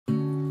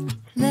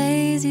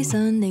lazy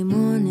Sunday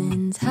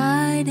mornings,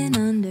 hiding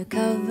under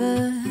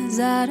covers.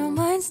 I don't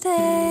mind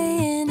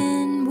staying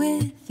in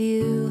with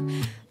you.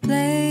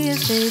 Play your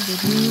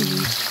favorite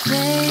movie,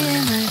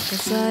 playing right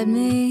beside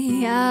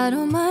me. I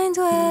don't mind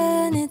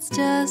when it's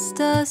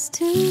just us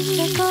two.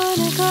 Like on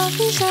a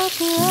coffee shop,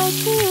 we like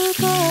to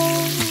go.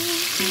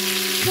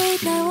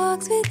 Late night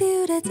walks with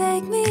you to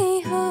take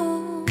me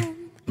home.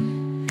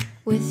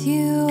 With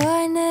you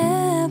I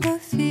never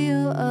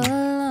feel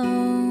alone.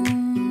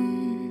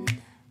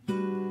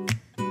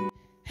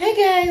 Hey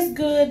guys,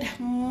 good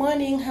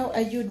morning. How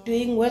are you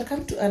doing?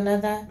 Welcome to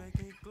another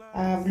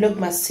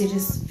Vlogmas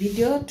series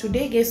video.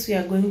 Today guys, we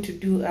are going to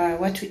do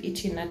what we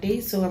eat in a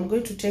day. So I'm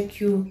going to take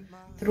you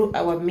through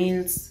our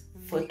meals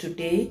for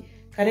today.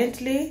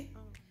 Currently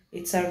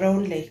it's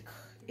around like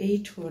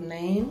 8 or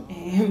 9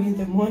 a.m. in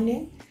the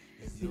morning.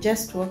 We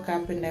just woke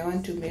up and I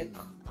want to make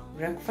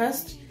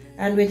breakfast,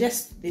 and we're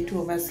just the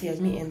two of us here,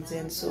 me and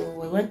Zen. So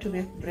we want to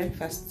make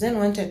breakfast. Zen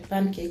wanted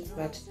pancakes,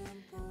 but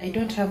I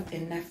don't have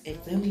enough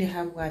eggs. I only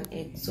have 1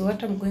 egg. So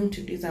what I'm going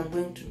to do is I'm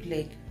going to do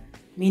like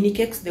mini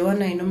cakes, the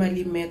one I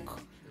normally make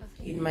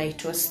in my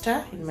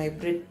toaster, in my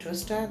bread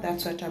toaster.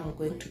 That's what I'm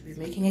going to be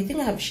making. I think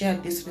I have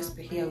shared this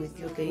recipe here with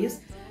you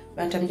guys,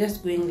 but I'm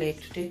just going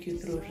like to take you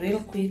through real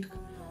quick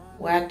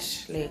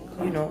what, like,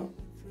 you know,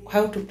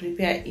 how to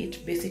prepare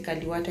it,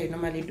 basically what I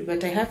normally do.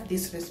 But I have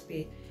this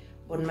recipe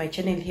on my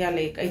channel here.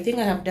 Like, I think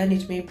I have done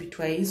it maybe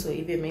twice or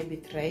even maybe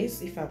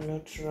thrice if I'm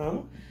not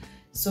wrong.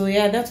 So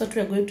yeah, that's what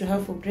we're going to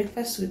have for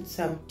breakfast with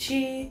some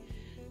tea.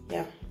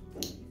 Yeah,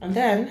 and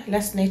then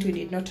last night we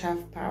did not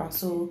have power,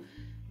 so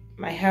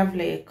I have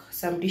like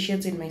some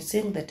dishes in my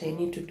sink that I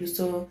need to do.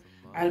 So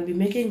I'll be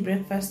making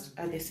breakfast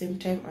at the same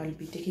time I'll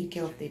be taking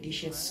care of the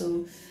dishes.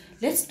 So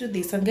let's do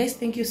this. And guys,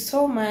 thank you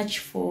so much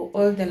for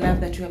all the love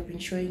that you have been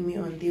showing me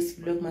on this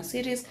Vlogmas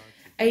series.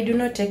 I do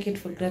not take it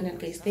for granted,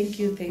 guys. Thank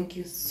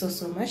you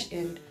so much.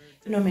 And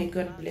you know, may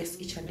God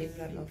bless each and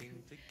every one of you.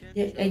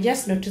 Yeah, I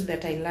just noticed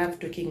that I love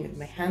talking with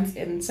my hands,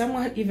 and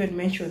someone even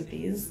mentioned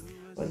this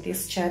on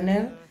this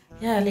channel.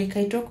 Yeah, like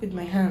I talk with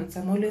my hands.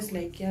 I'm always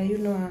like, yeah, you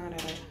know,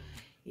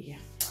 yeah,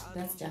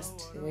 that's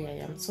just the way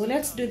I am. So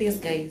let's do this,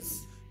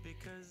 guys.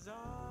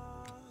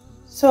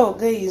 So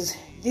guys,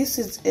 this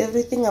is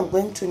everything I'm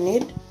going to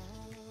need.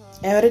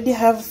 I already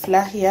have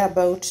flour here,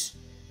 about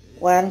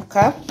 1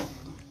 cup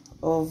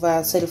of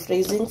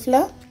self-raising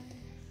flour.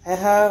 I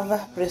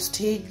have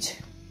Prestige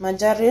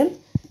margarine.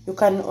 You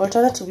can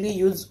alternatively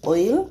use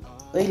oil.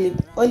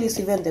 Oil is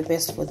even the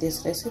best for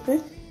this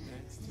recipe.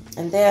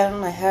 And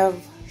then I have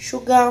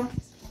sugar.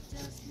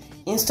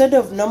 Instead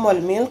of normal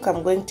milk,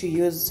 I'm going to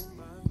use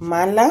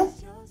mala.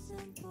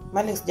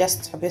 Mala is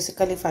just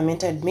basically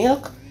fermented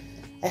milk.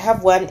 I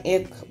have 1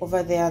 egg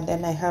over there, and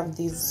then I have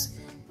this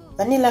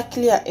vanilla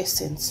clear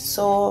essence.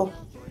 So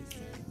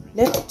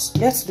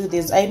let's do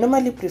this. I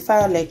normally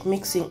prefer like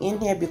mixing in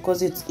here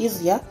because it's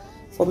easier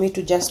for me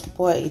to just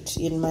pour it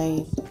in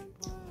my,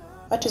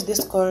 what is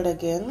this called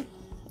again,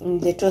 in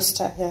the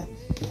toaster here.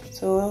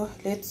 So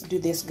let's do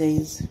this,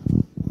 guys.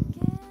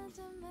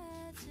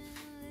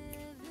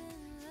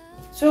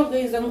 So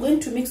guys, I'm going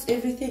to mix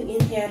everything in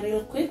here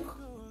real quick.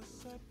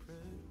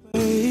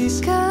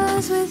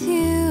 Cause with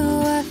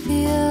you I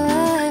feel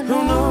like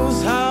who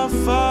knows how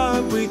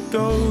far we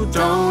go.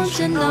 Don't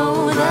you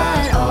know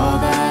that all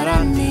that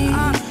I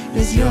need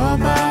is your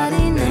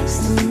body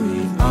next to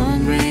me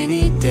on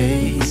rainy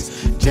days.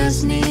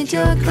 Just need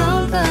your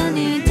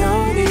company,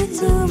 don't need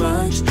too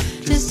much,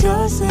 just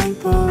your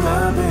simple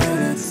love,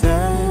 and it's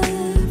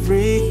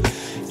everything.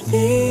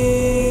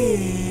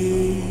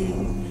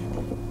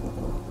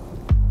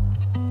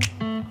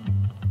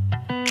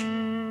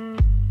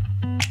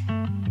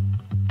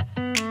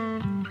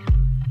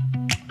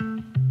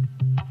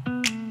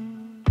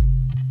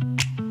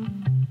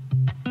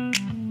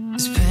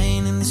 There's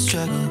pain in the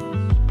struggle,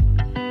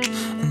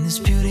 and there's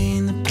beauty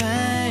in the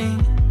pain.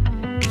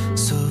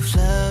 So if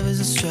love is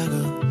a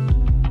struggle,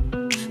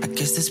 I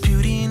guess there's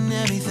beauty in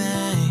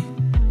everything.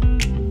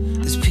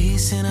 There's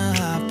peace in a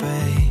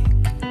heartbreak,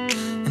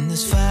 and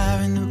there's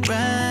fire in the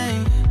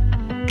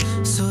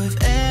rain. So if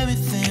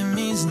everything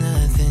means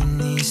nothing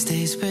these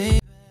days,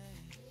 babe.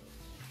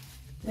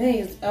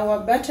 Guys, our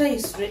butter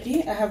is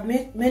ready. I have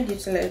made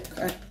it like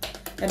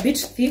a bit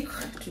thick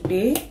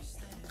today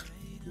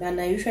than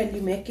I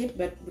usually make it,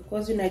 but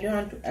because, you know, I don't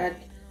want to add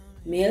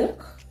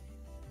milk,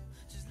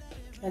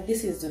 and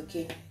this is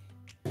okay.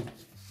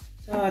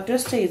 So our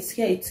toaster is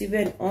here, it's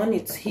even on,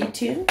 it's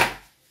heating.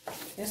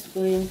 Just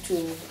going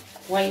to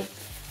wipe.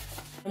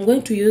 I'm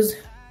going to use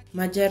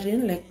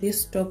margarine, like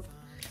this top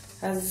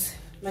has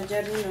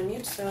margarine on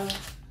it, so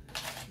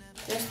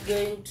just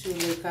going to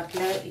like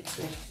apply it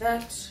like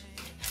that.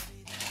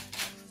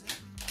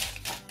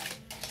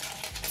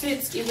 See,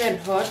 it's even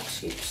hot.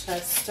 It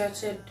has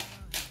started,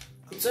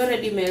 it's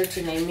already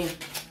melting, I mean.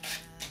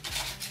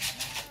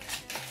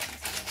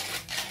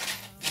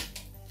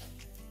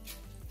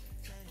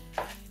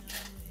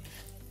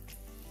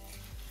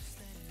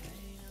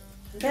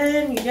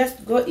 Then you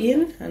just go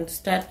in and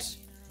start,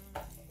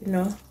 you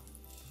know,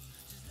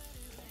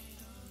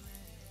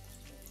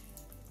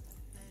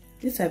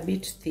 This is a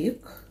bit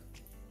thick.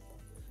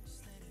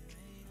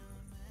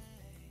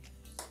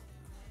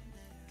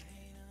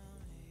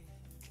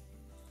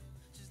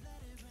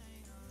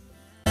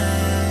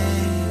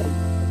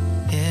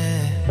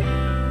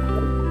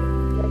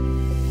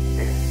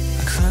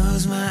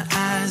 My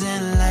eyes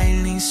and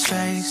lightning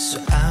strikes, so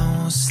I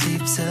won't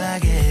sleep till I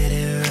get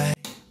it right.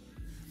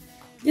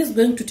 This is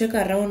going to take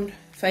around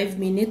 5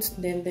 minutes,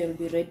 then they'll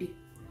be ready.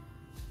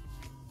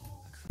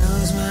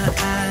 Close my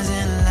eyes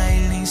and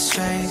lightning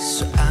strikes,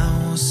 so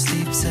I won't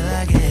sleep till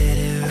I get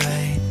it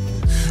right.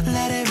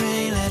 Let it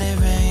rain, let it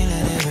rain,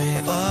 let it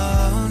rain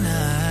all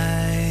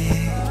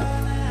night.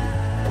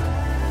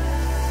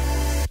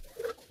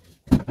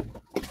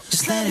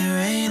 Just let it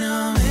rain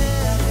on me.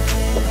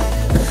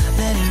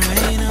 Let it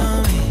rain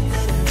on me.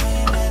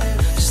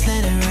 Just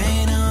let it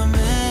rain on me.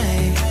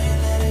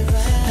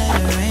 Let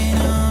it rain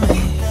on me.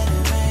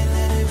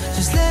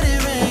 Just let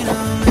it rain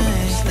on me.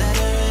 Let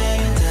it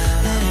rain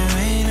down. Let it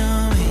rain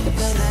on me.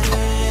 Just let it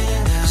rain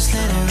down. Just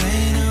let it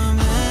rain on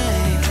me.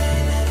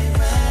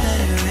 Let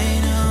it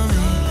rain on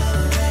me.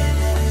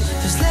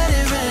 Just let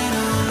it rain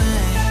on me.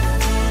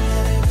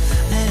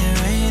 Let it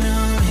rain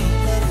on me.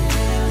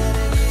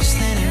 Just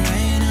let it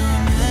rain on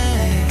me.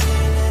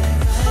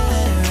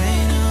 Let it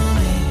rain on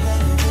me.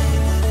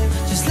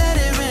 Just let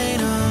it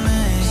rain on me.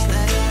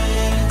 Let it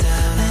rain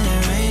down. Let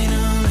it rain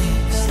on me.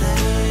 Just let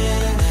it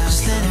rain down.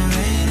 Just let it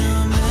rain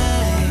on me.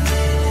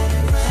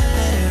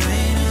 Let it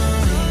rain on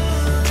me.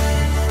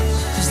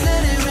 Just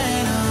let it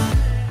rain on me.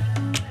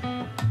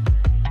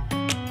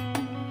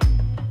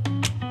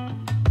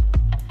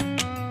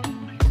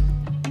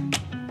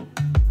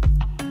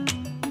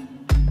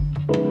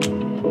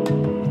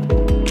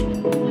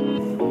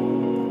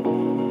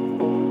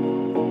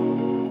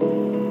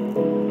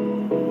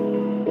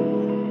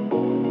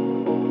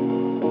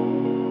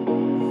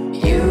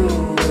 You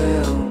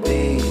will be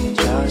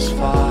just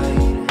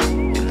fine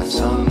in the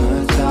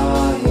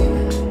summertime.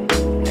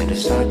 And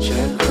it's such a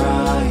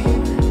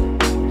crime,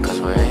 'cause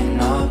we're in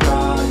our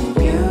prime.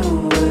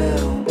 You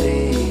will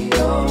be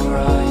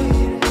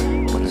alright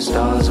when the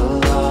stars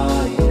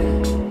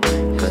align,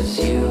 'cause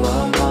you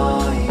are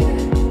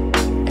mine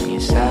and you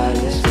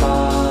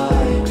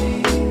satisfy me.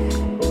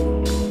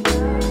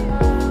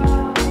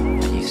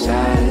 And you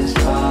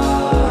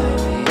satisfy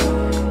me.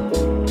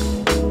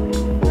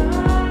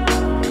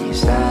 And you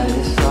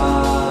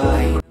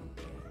satisfy.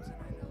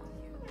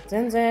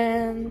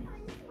 Zen,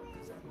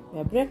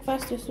 your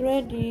breakfast is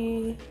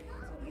ready.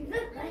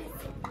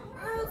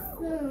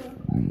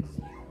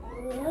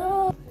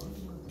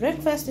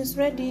 Breakfast is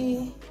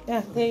ready.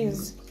 Yeah, there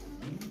is.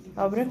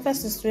 Our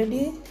breakfast is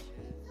ready.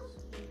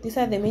 These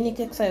are the mini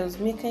cakes I was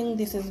making.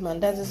 This is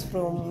mandazis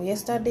from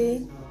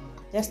yesterday.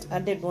 Just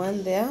added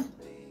one there.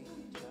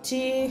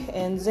 Tea,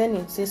 and Zen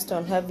insists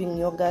on having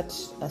yogurt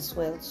as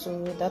well.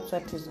 So that's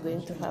what he's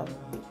going to have.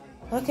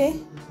 Okay,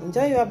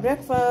 enjoy your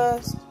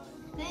breakfast.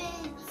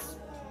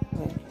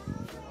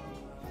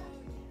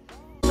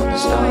 The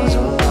stars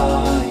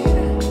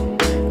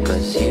align,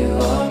 'cause you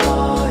are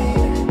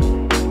mine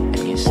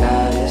and you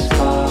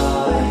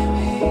satisfy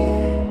me.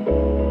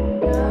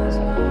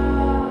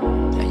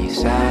 And you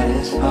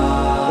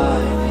satisfy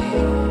me.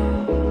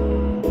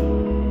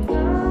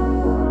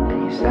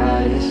 And you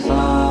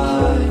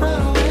satisfy me.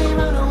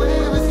 Run away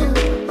with you,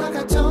 like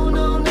I don't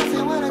know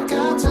nothing when I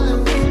got to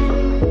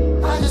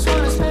lose. I just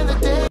wanna spend the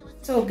day.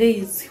 So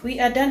guys, we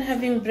are done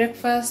having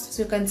breakfast. As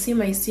you can see,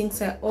 my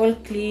sinks are all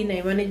clean.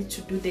 I managed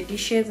to do the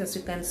dishes. As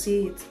you can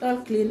see, it's all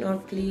clean, all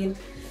clean.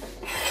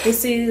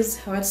 This is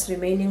what's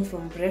remaining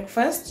from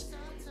breakfast.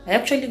 I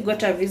actually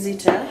got a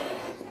visitor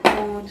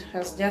who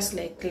has just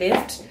like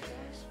left.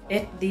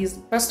 Ate these.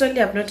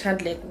 Personally, I've not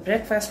had like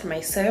breakfast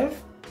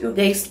myself. You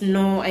guys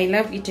know I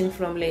love eating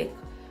from like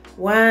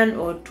 1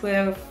 or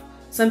 12,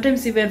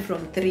 sometimes even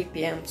from 3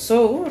 p.m.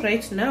 So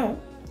right now,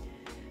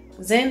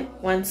 Zen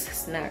wants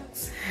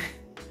snacks.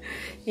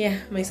 Yeah,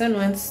 my son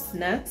wants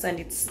snacks, and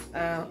it's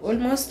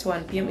almost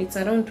 1 p.m. It's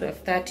around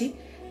 12:30.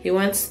 He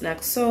wants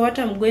snacks. So what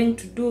I'm going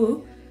to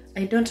do,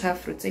 I don't have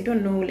fruits. I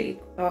don't know,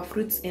 like our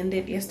fruits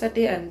ended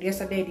yesterday, and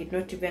yesterday I did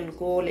not even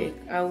go like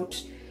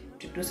out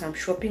to do some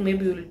shopping.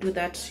 Maybe we'll do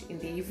that in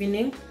the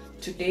evening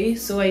today.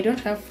 So I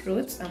don't have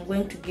fruits. I'm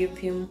going to give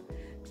him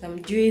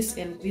some juice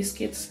and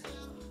biscuits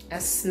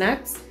as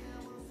snacks,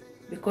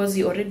 because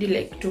he already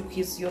like took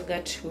his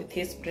yogurt with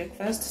his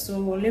breakfast. So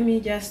let me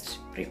just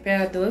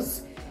prepare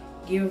those,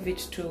 give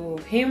it to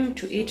him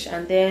to eat,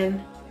 and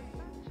then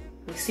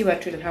we'll see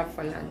what we'll have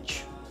for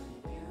lunch.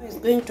 He's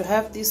going to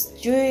have this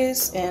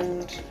juice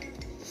and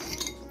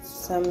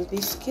some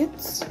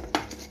biscuits.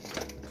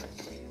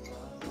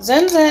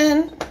 Zen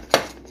Zen,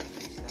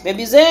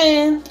 baby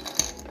Zen,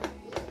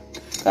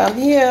 come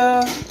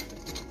here.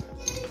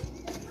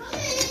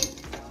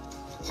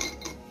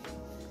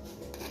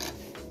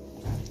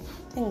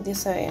 I think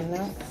these are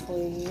enough for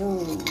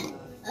you.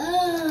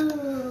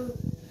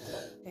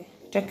 Okay,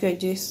 take your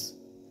juice.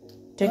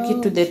 Take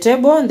it to the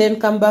table and then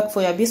come back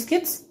for your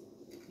biscuits.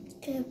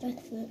 Go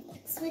back to the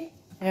next way.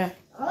 Yeah.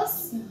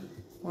 Awesome.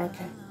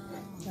 Okay.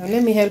 Now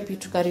let me help you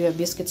to carry your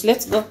biscuits.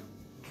 Let's go.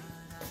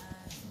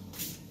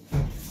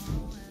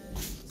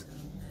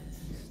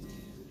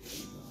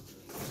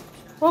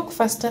 Walk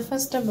faster,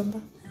 faster,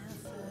 Baba.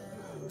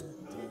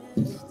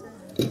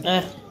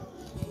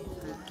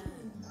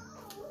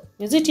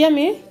 Is it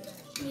yummy?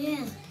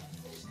 Yeah.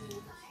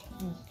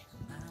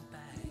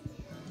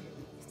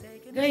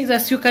 Guys,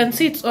 as you can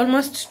see, it's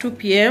almost 2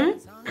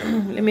 p.m.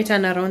 Let me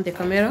turn around the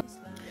camera.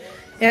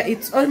 Yeah,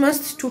 it's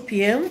almost 2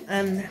 p.m.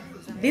 and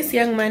this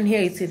young man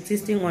here is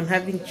insisting on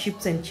having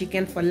chips and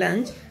chicken for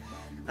lunch.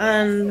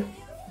 And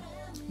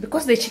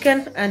because the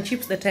chicken and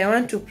chips that I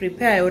want to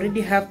prepare, I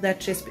already have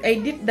that recipe. I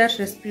did that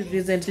recipe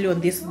recently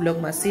on this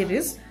Vlogmas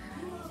series.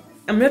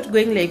 I'm not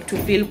going to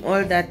film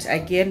all that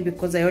again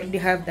because I already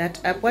have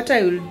that up. What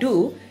I will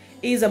do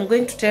is I'm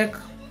going to take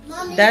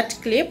that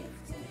clip.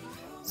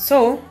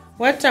 So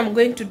what I'm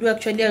going to do,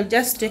 actually, I'll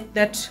just take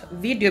that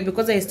video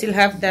because I still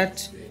have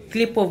that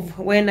clip of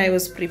when I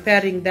was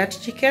preparing that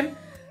chicken.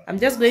 I'm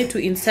just going to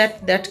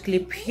insert that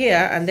clip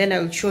here, and then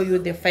I'll show you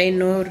the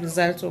final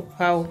result of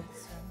how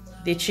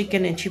the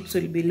chicken and chips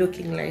will be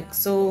looking like.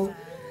 So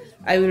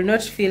I will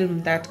not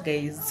film that,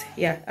 guys.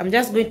 Yeah, I'm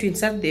just going to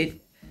insert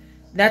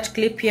that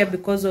clip here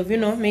because of,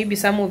 maybe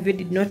some of you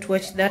did not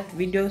watch that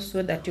video,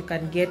 so that you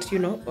can get,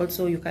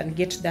 also you can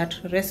get that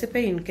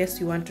recipe in case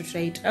you want to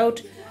try it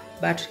out.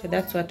 But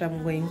that's what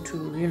I'm going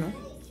to,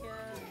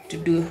 to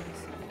do.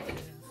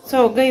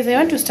 So guys, I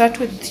want to start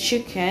with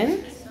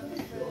chicken,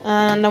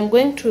 and I'm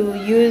going to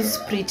use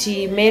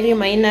Pretty Mary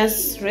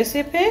Miner's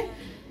recipe.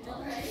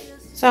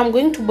 So I'm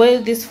going to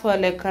boil this for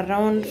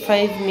around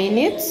 5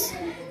 minutes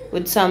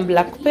with some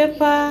black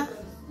pepper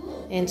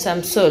and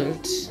some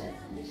salt.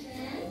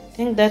 I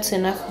think that's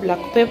enough black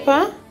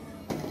pepper.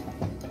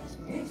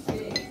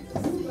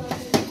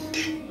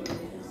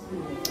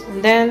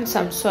 And then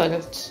some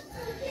salt.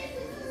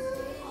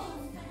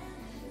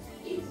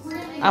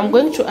 I'm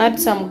going to add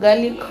some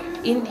garlic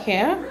in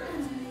here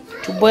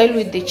to boil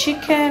with the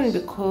chicken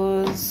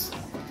because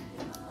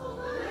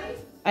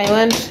I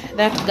want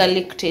that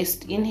garlic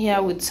taste in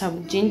here with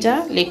some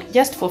ginger,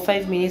 just for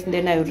 5 minutes, and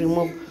then I will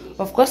remove.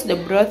 Of course, the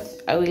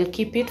broth, I will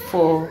keep it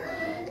for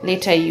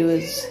later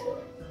use.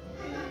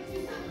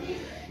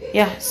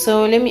 Yeah,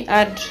 so let me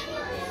add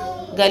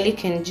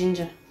garlic and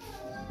ginger.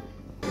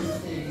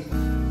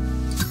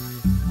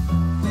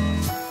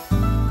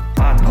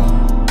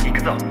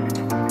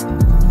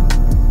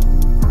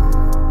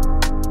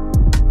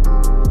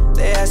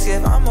 They ask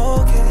if I'm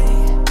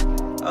okay, yeah.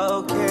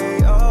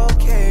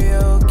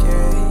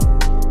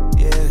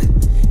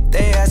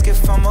 They ask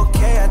if I'm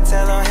okay, I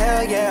tell them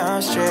hell yeah,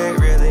 I'm straight,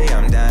 really,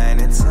 I'm dying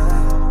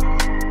inside.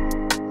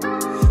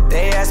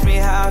 They ask me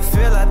how I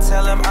feel, I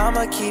tell them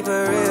I'ma keep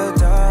it real,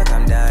 dog,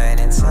 I'm dying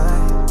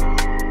inside.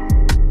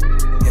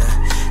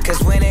 Yeah,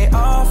 cause when they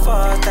all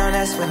fall down,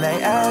 that's when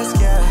they ask,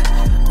 yeah,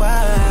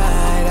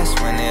 why? That's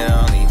when it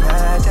only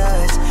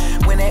matters.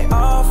 When they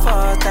all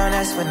fall down,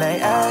 that's when they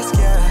ask,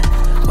 yeah,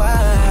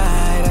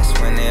 why? That's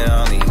when it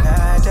only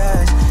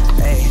matters.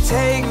 Hey,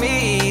 take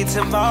me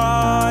to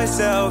my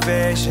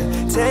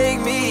salvation, take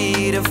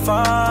me to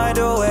find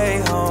a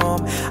way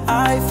home.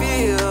 I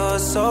feel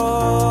so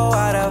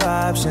out of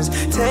options.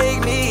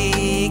 Take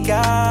me,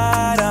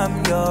 God,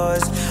 I'm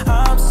yours.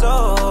 I'm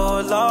so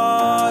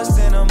lost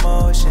in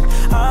emotion.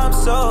 I'm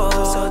so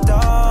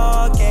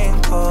dark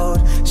and cold.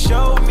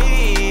 Show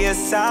me a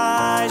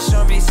sign,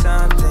 show me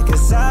something,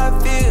 cause I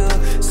feel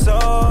so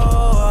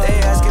alone. They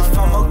ask if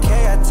I'm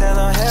okay, I tell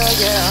them hell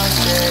yeah, I'm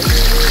straight,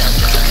 really, I'm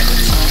dying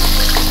inside.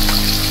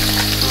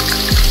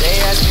 They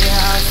ask me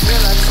how I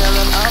feel, I tell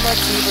them I'ma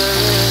keep it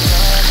real,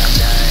 dog, I'm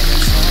dying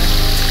inside.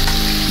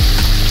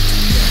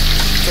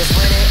 Cause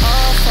when they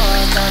all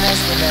fall down,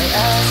 that's when they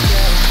ask,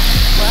 yeah,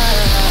 why?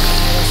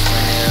 That's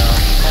when it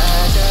only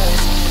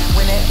matters.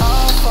 When they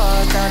all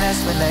fall down,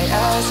 that's when they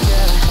ask,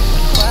 yeah,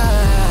 why?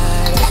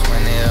 That's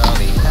when it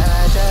only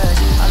matters.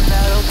 I'm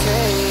not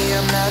okay,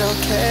 I'm not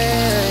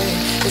okay.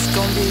 It's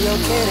gonna be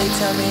okay, they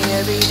tell me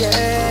every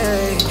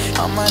day.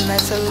 All my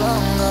nights are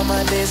long, all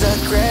my days are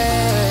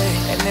gray.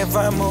 And if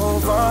I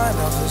move on,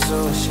 I'll feel so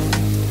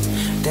ashamed.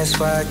 That's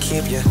why I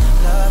keep your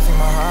love in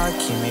my heart,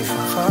 keep me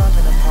from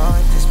falling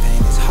apart. This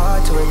pain is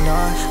hard to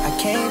ignore, I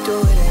can't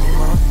do it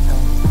anymore, no.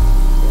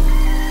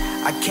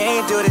 I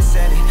can't do this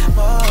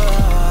anymore,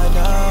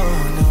 no.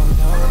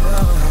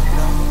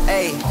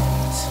 Hey,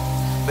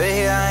 but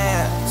here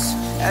I am.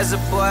 As a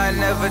boy, I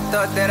never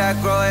thought that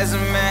I'd grow as a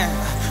man.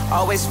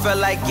 Always felt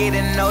like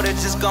getting older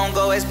just gon'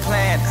 go as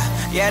planned.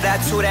 Yeah,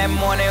 that too that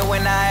morning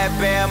when I had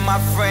buried my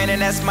friend, and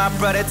that's my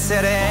brother to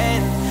the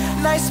end.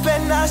 Nights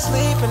spent not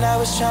sleeping, I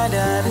was trying to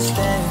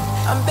understand.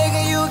 I'm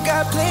begging you,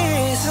 God,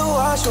 please, to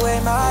wash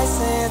away my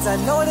sins. I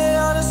know that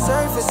on the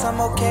surface I'm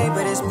okay,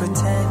 but it's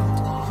pretend.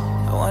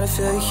 I wanna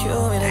feel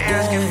human again. They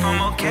ask if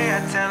I'm okay, I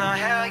tell them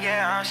hell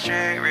yeah, I'm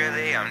straight,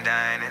 really, I'm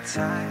dying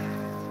inside.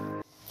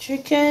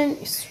 Chicken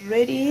is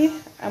ready.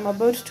 I'm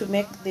about to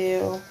make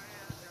the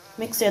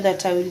mixture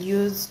that I will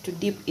use to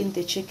dip in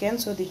the chicken.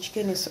 So the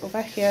chicken is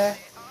over here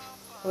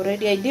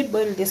already. I did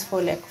boil this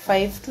for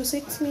 5 to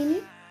 6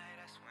 minutes.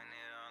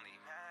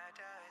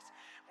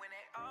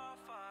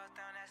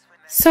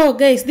 So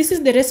guys, this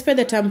is the recipe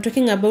that I'm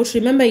talking about.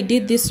 Remember, I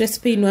did this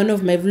recipe in one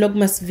of my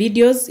Vlogmas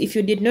videos. If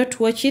you did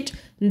not watch it,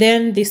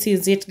 then this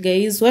is it,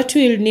 guys. What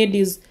we'll need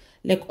is,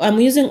 like,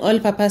 I'm using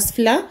all-purpose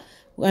flour.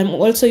 I'm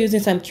also using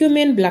some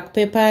cumin, black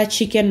pepper,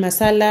 chicken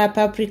masala,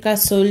 paprika,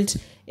 salt,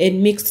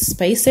 and mixed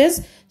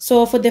spices.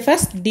 So for the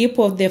first dip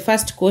of the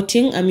first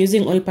coating, I'm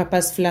using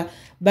all-purpose flour.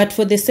 But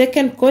for the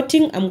second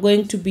coating, I'm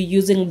going to be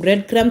using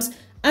breadcrumbs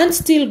and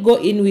still go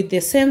in with the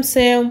same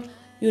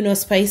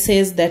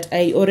spices that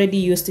I already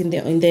used in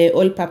the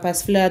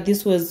all-purpose flour.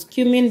 This was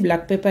cumin,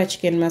 black pepper,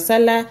 chicken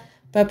masala,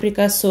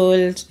 paprika,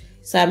 salt,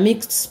 some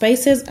mixed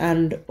spices,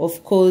 and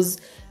of course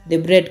the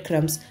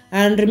breadcrumbs.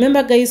 And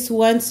remember, guys,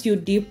 once you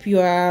dip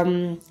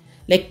your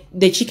like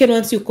the chicken,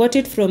 once you coat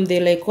it from the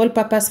like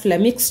all-purpose flour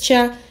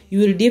mixture, you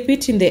will dip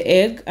it in the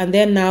egg and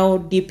then now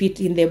dip it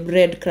in the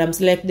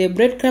breadcrumbs. Like the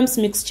breadcrumbs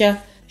mixture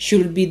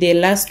should be the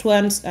last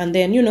ones, and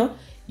then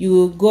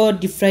you go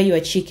deep fry your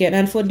chicken.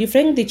 And for deep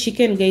frying the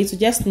chicken, guys, you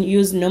just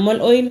use normal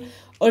oil.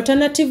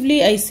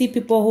 Alternatively, I see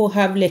people who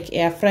have like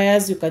air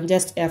fryers. You can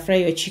just air fry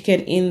your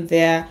chicken in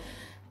there.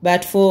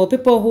 But for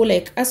people who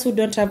like us who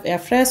don't have air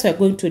fryers, we're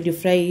going to deep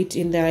fry it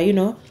in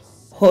the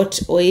hot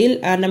oil.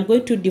 And I'm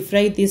going to deep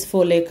fry this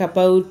for like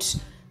about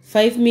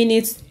 5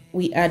 minutes.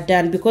 We are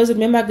done, because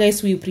remember,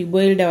 guys, we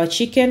pre-boiled our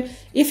chicken.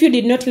 If you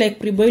did not like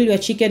pre-boil your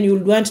chicken, you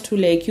would want to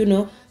like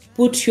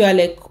put your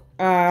like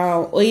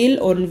oil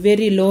on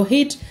very low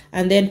heat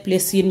and then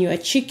place in your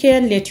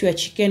chicken. Let your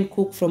chicken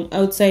cook from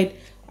outside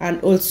and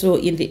also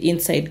in the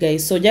inside,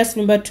 guys. So just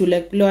remember to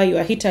like lower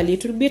your heat a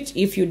little bit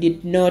if you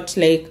did not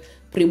like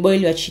pre-boil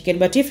your chicken.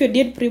 But if you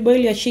did pre-boil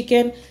your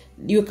chicken,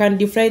 you can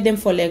deep fry them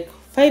for like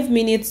 5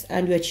 minutes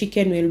and your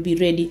chicken will be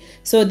ready.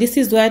 So this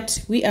is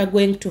what we are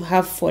going to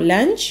have for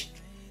lunch.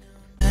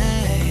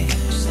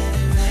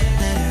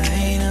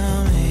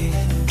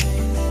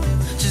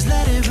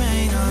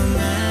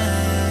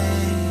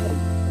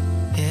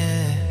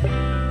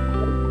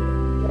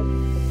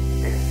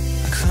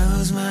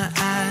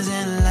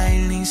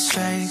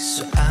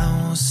 So I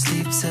won't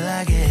sleep till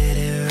I get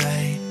it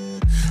right.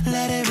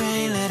 Let it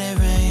rain, let it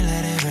rain,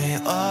 let it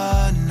rain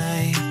all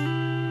night.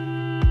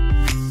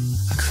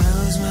 I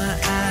close my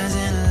eyes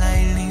and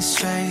lightning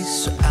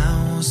strikes, so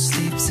I won't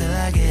sleep till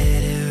I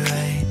get it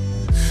right.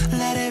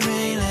 Let it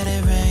rain, let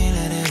it rain,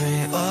 let it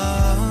rain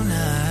all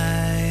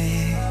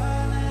night.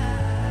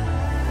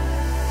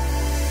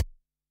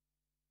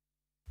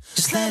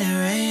 Just let it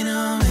rain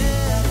on me.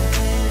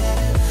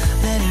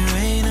 Let it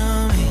rain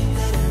on me.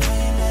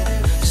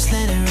 Just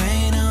let it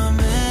rain on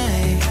me.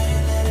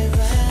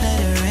 Let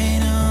it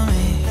rain on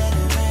me.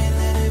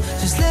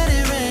 Just let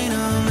it rain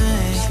on me.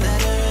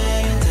 Let it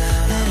rain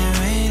down. Let it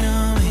rain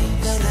on me.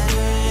 Just let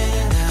it rain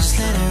down. Just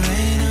let it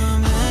rain on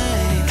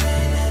me.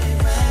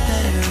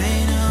 Let it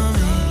rain on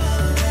me.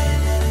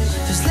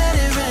 Just let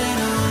it rain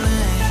on me.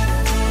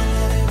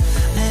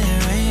 Let it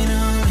rain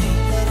on me.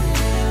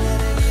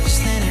 Just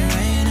let it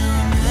rain on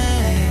me.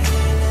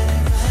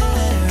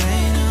 Let it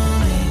rain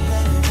on me.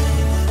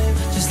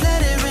 Just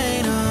let it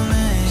rain on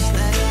me.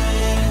 Let it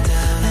rain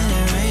down. Let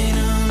it rain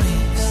on me.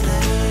 Just let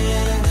it rain down.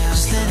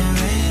 Just let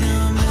it rain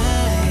on me.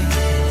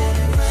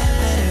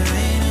 Let it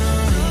rain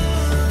on me.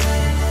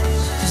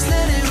 Just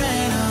let it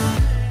rain on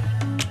me.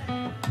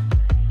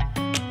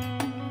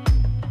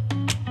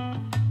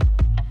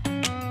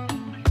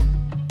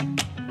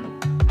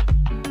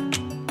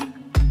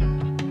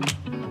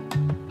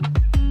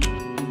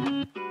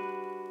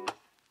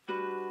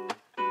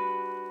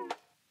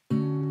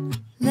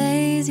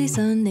 Lazy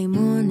Sunday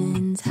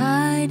mornings,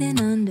 hiding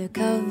under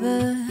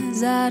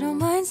covers. I don't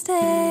mind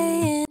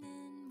staying.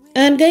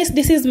 And guys,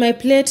 this is my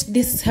plate.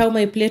 This is how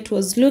my plate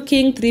was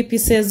looking. 3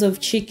 pieces of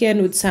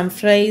chicken with some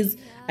fries.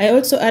 I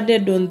also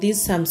added on this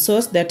some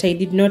sauce that I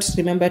did not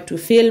remember to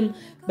film.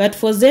 But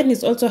for Zen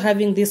is also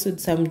having this with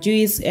some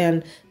juice,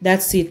 and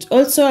that's it.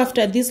 Also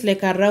after this,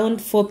 like around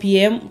 4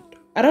 p.m.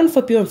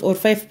 or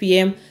 5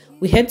 p.m,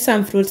 we had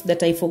some fruits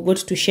that I forgot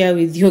to share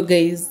with you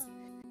guys.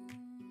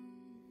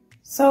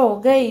 So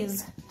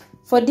guys,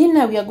 for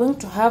dinner we are going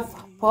to have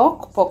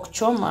pork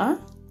choma.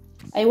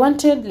 I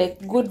wanted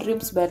like good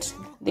ribs, but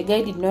the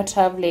guy did not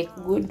have like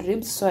good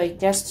ribs, so I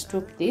just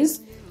took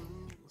this.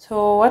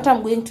 So what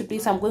I'm going to do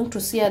is I'm going to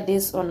sear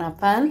this on a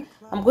pan.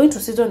 I'm going to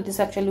season this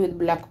actually with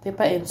black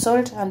pepper and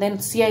salt, and then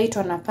sear it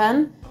on a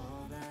pan,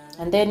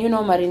 and then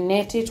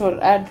marinate it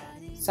or add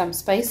some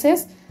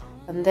spices,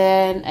 and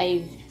then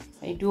I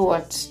do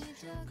what,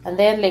 and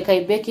then like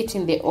I bake it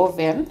in the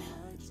oven.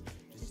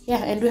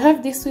 Yeah, and we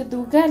have this with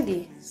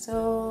ugali.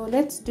 So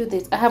let's do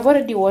this. I have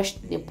already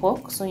washed the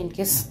pork, so in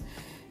case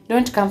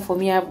don't come for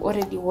me, I've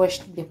already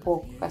washed the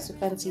pork. As you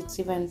can see, it's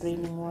even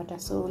draining water.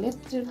 So let's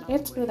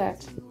do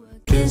that.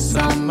 Kiss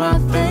on my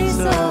face,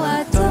 so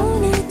I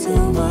don't need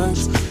too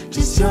much.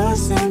 Just your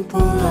simple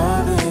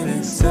love and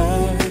it's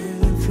set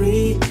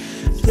free.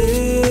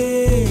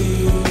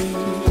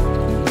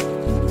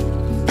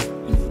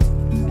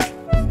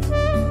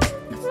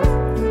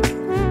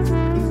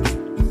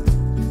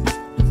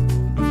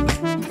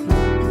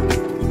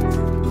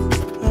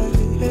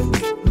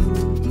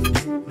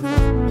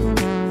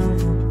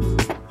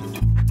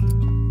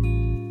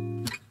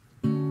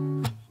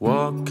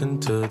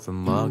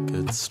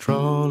 supermarket,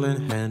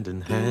 strolling hand in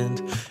hand,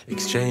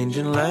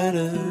 exchanging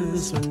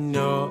letters when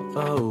you're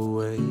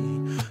away.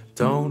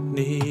 Don't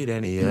need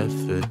any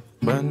effort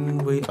when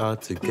we are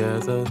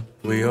together.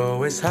 We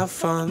always have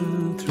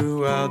fun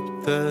throughout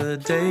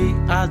the day.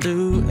 I'll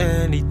do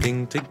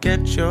anything to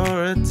get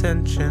your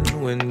attention.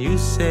 When you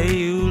say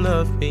you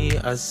love me,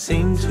 I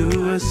seem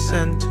to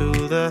ascend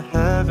to the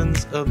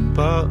heavens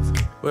above,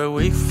 where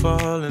we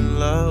fall in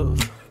love.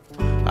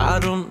 I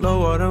don't know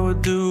what I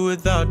would do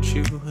without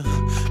you,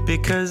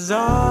 because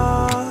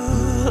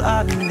all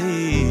I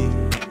need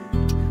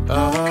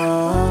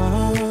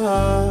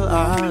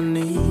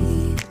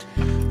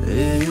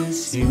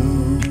is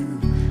you.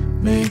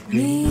 Make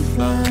me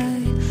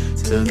fly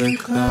to the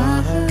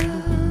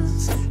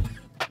clouds.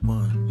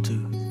 1,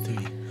 2, 3.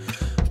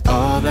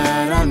 All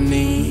that I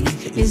need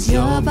is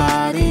your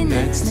body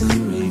next to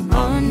me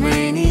on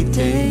rainy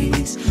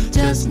days.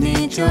 Just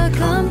need your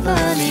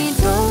company,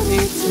 don't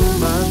need too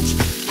much,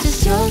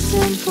 just your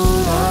simple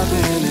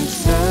loving and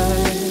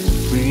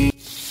free.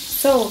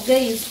 So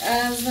guys,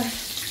 as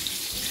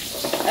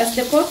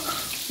the pork,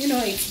 you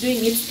know, it's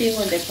doing its thing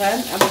on the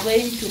pan, I'm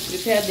going to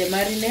prepare the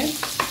marinade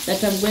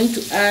that I'm going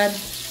to add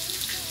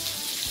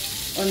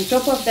on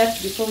top of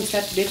that before we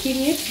start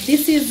baking it.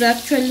 This is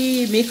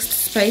actually mixed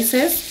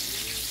spices.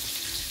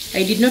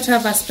 I did not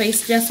have a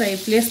spice jar, so I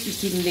placed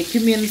it in the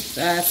cumin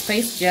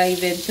spice jar,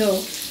 even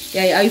though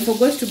I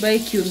forgot to buy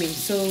cumin.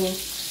 So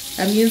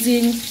I'm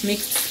using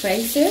mixed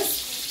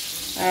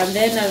spices, and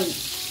then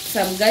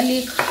some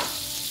garlic,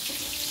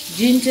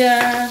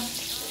 ginger,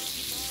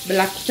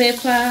 black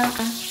pepper,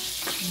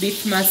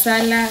 beef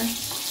masala,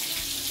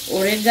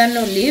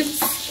 oregano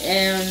leaves,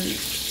 and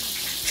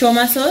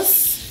choma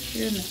sauce,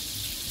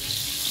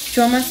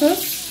 choma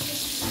sauce,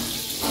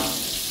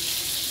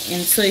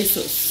 and soy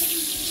sauce.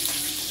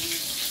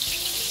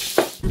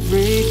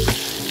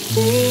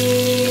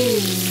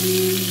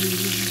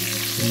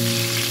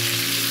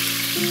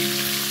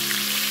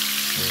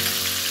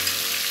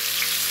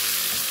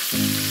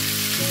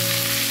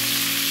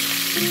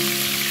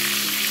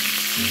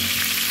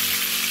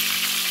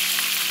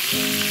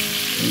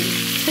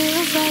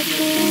 Feels like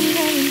being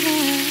very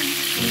near.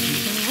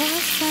 The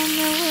last time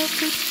we were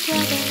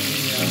together,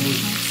 I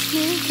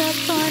sneak up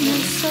on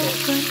us so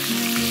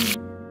quickly.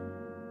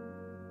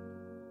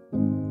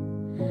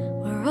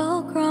 We're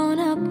all grown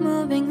up,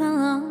 moving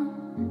along.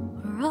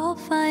 We're all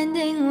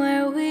finding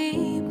where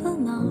we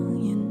belong.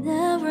 You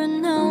never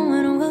know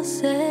when we'll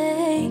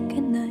say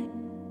goodnight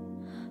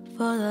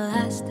for the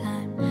last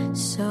time.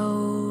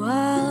 So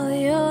while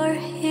you're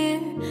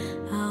here,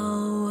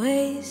 I'll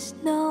waste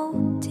no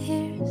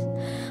tears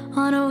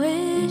on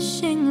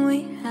wishing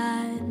we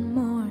had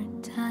more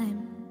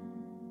time.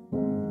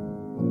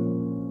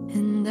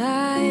 And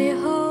I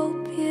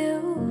hope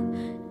you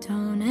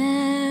don't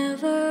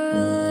ever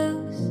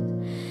lose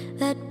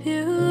that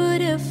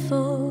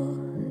beautiful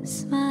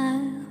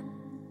smile.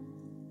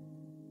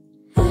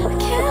 I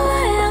can't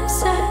lie, I'm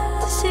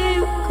sad to see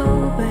you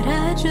go, but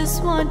I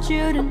just want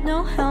you to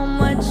know how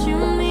much you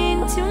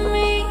mean to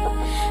me,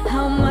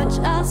 how much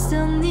I'll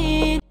still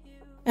need.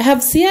 I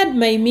have seared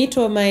my meat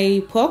or my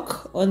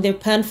pork on the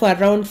pan for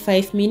around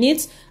 5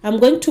 minutes. I'm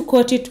going to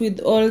coat it with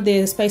all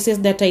the spices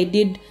that I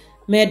did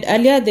made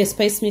earlier, the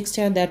spice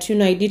mixture that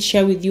I did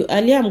share with you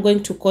earlier. I'm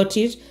going to coat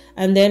it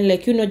and then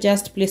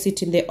just place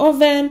it in the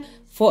oven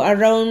for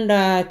around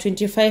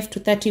 25 to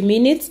 30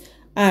 minutes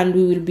and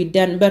we will be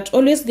done. But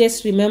always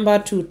guys, remember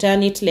to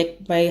turn it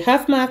by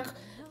half mark,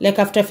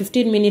 after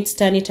 15 minutes,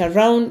 turn it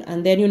around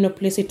and then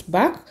place it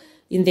back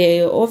in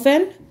the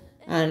oven.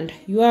 And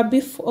your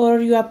beef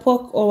or your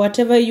pork or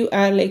whatever you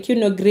are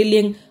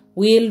grilling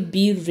will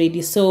be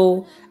ready.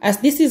 So as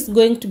this is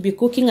going to be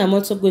cooking, I'm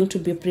also going to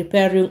be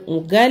preparing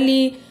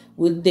ugali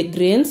with the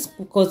grains,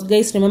 because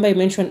guys, remember I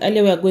mentioned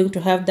earlier we are going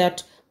to have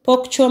that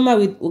pork choma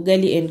with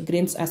ugali and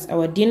grains as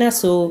our dinner.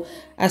 So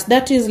as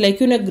that is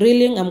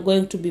grilling, I'm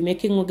going to be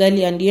making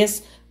ugali. And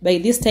yes, by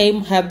this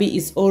time hubby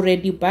is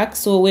already back,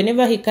 so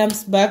whenever he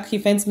comes back, he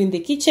finds me in the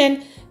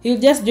kitchen. He'll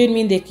just join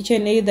me in the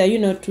kitchen,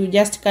 either to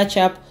just catch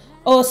up,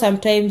 or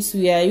sometimes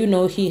we are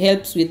he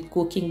helps with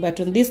cooking. But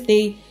on this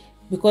day,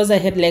 because I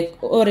had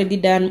already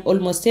done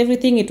almost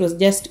everything, it was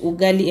just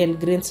ugali and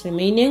grains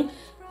remaining.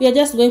 We are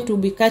just going to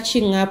be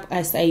catching up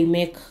as I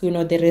make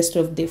the rest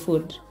of the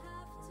food.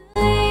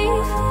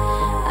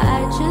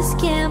 I just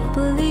can't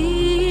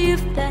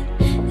believe that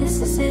this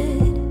is it,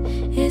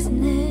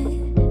 isn't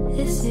it?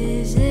 This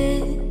is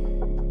it.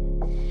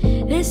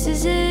 This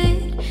is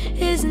it,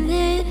 isn't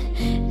it?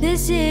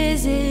 This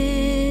is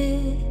it.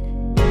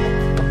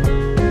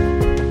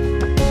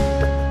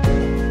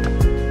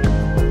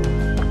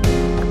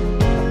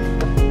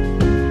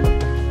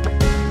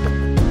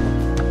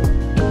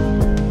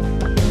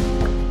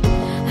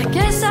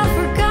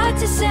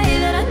 To say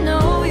that I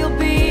know you'll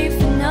be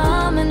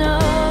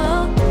phenomenal.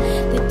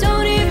 They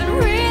don't even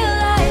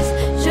realize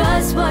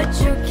just what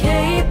you're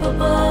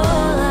capable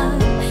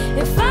of.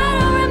 If I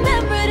don't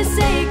remember to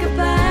say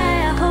goodbye,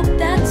 I hope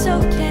that's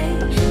okay,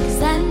 'cause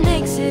that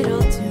makes it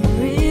all too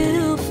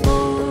real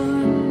for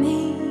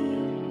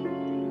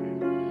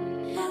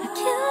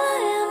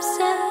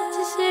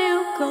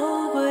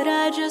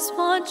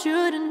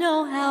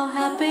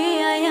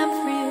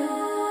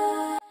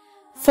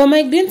For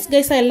my greens,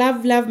 guys, I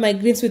love my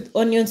greens with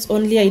onions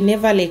only. I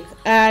never like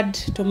add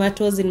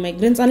tomatoes in my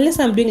greens unless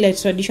I'm doing like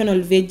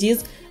traditional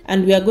veggies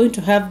and we are going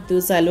to have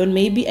those alone.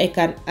 Maybe I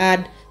can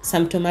add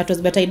some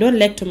tomatoes, but I don't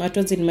like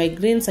tomatoes in my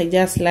greens. I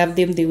just love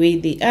them the way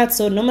they are.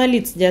 So normally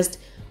it's just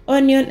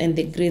onion and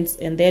the greens,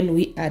 and then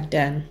we are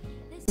done.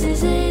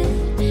 This is it,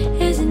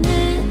 isn't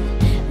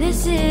it?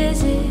 This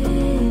is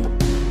it.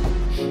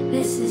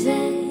 This is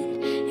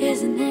it,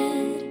 isn't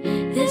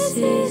it? This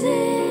is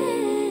it.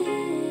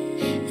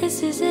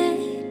 This is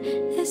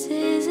it. This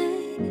is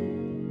it.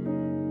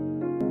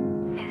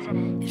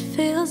 It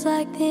feels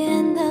like the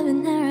end of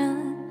an era.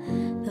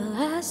 The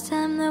last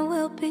time that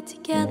we'll be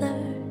together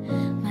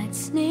might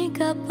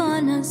sneak up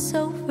on us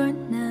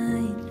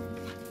overnight.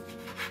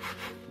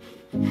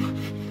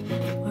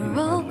 We're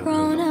all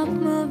grown up,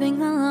 moving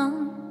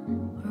along.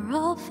 We're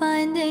all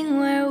finding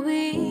where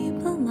we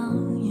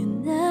belong. You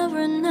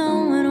never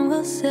know when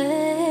we'll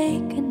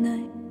say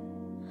goodnight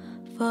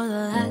for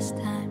the last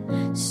time.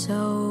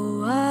 So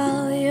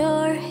while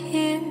you're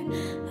here,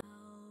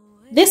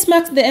 this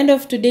marks the end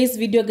of today's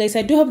video, guys.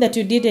 I do hope that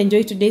you did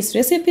enjoy today's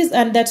recipes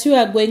and that you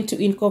are going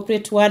to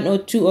incorporate one or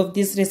two of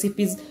these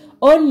recipes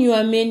on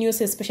your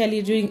menus,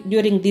 especially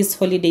during this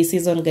holiday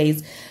season,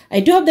 guys. I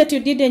do hope that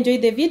you did enjoy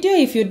the video.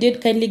 If you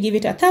did, kindly give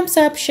it a thumbs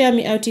up, share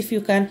me out if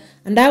you can,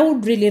 and I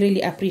would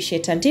really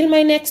appreciate it. Until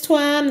my next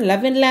one,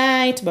 love and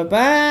light. Bye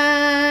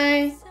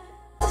bye.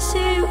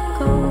 see you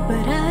go,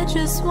 but I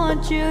just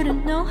want you to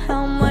know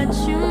how much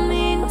you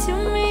mean to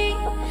me.